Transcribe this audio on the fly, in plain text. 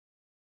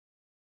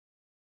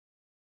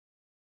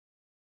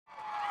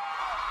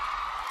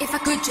If I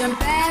could jump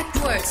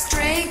backwards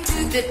straight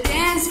to the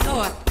dance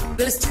floor,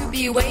 will you still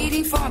be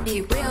waiting for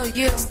me? Will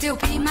you still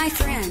be my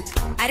friend?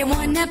 I don't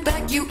wanna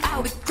bug you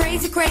out with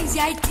crazy, crazy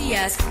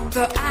ideas,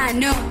 for I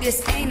know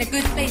this ain't a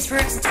good place for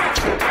us.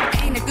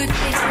 Ain't a good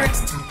place for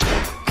us.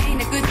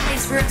 Ain't a good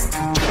place for us.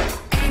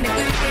 Ain't a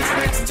good place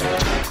for us.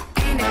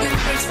 Ain't a good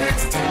place for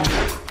us.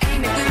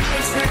 Ain't a good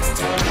place for us.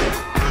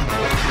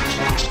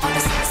 All the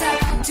stars are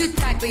out too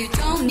tight, but you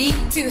don't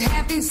need to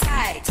have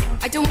inside.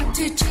 I don't want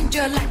to change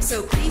your life,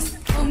 so please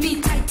hold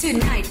me tight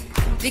tonight.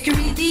 We can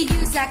really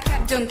use that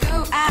crap, don't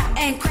go out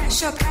and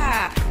crash your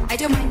car. I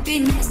don't mind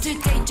being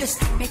yesterday,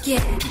 just make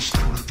it. Just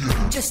make it.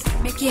 Just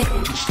make it.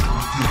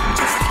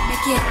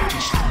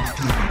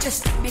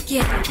 Just make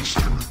it.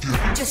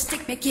 Just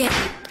make it.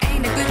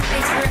 Ain't a good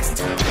place for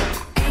us.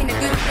 Ain't a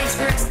good place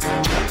for us.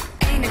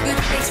 Ain't a good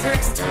place for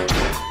us.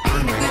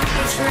 Ain't a good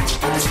place for us.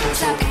 All the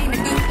stars out, ain't a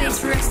good place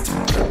for us.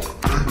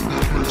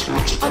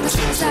 All the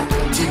stars out,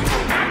 too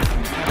tight.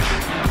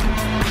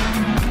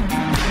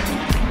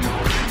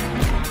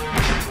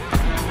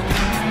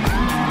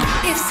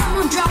 If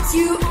someone drops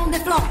you on the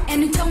floor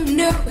and you don't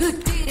know who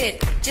did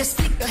it, just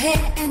flick your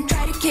hair and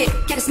try to kick.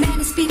 Get as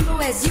many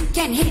people as you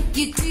can hit.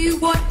 You do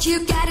what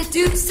you gotta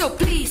do, so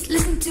please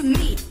listen to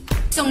me.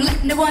 Don't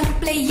let no one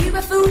play you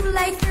a fool,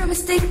 like throw a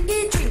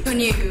stinky drink on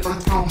you.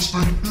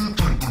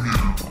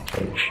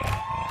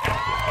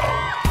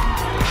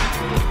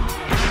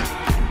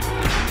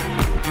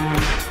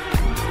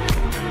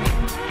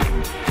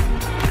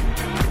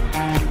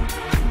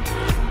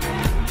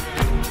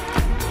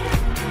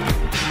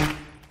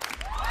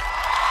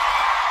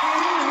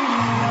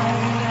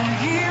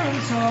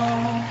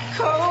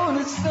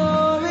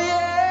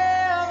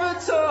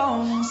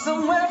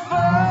 Somewhere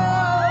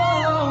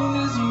far in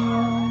this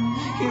room,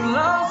 he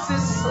lost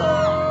his soul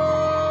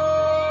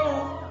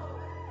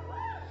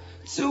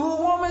to a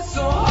woman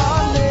so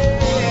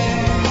heartless.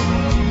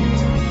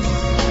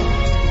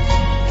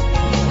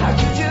 How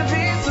could you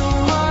be so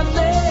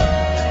heartless?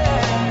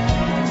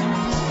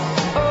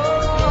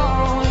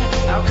 Oh,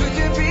 how could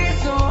you be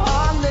so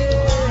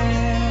heartless?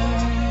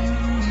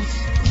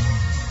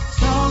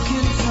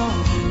 Talking,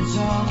 talking,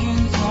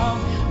 talking, talk,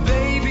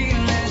 baby,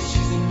 let's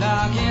just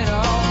knock it off.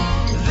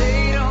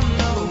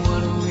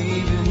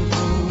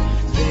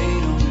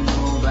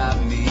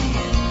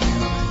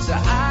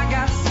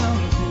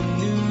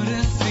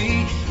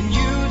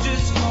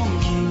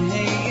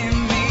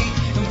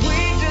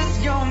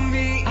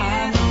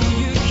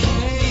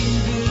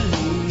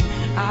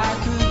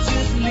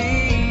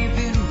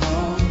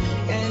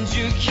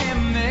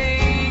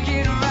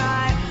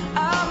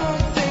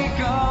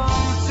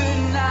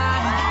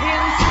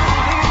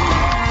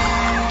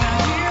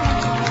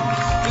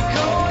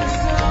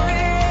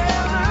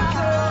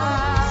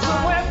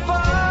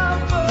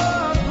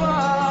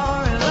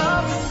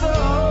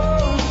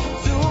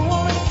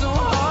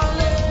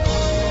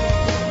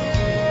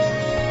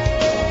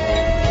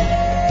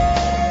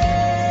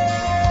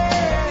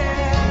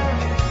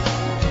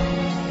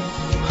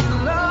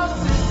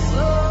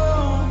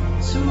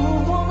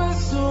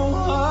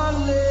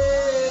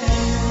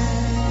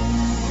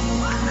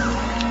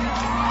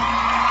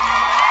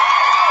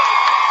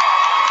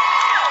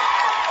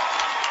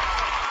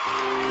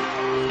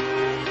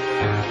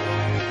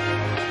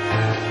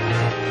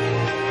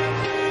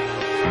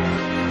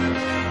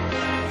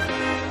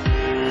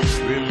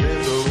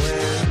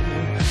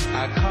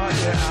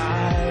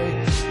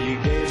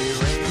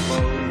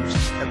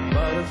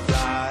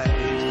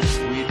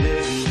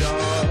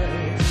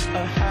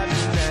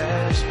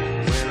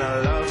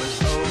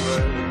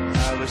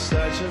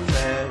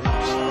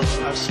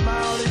 I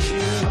smiled at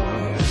you,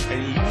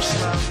 and you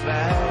smiled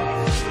back.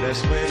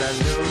 That's when I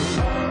knew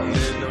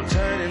there's no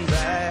turning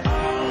back.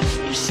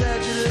 You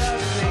said you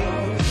loved me,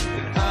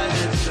 and I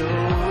did too.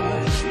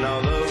 And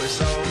although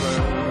it's over,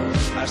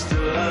 I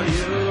still love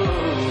you.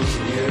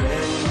 You're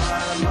in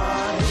my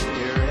mind,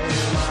 you're in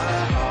my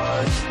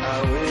heart. I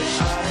wish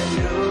I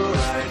knew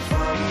right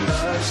from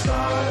the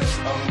start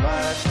of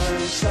my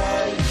first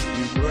sight.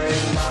 You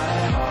break my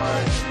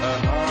heart, a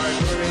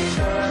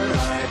heartbreaker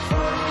right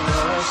from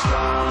the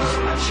start.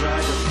 I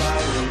tried to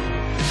fight it,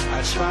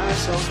 I tried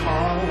so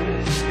hard,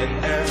 and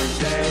every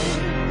day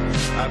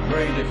I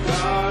pray to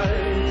God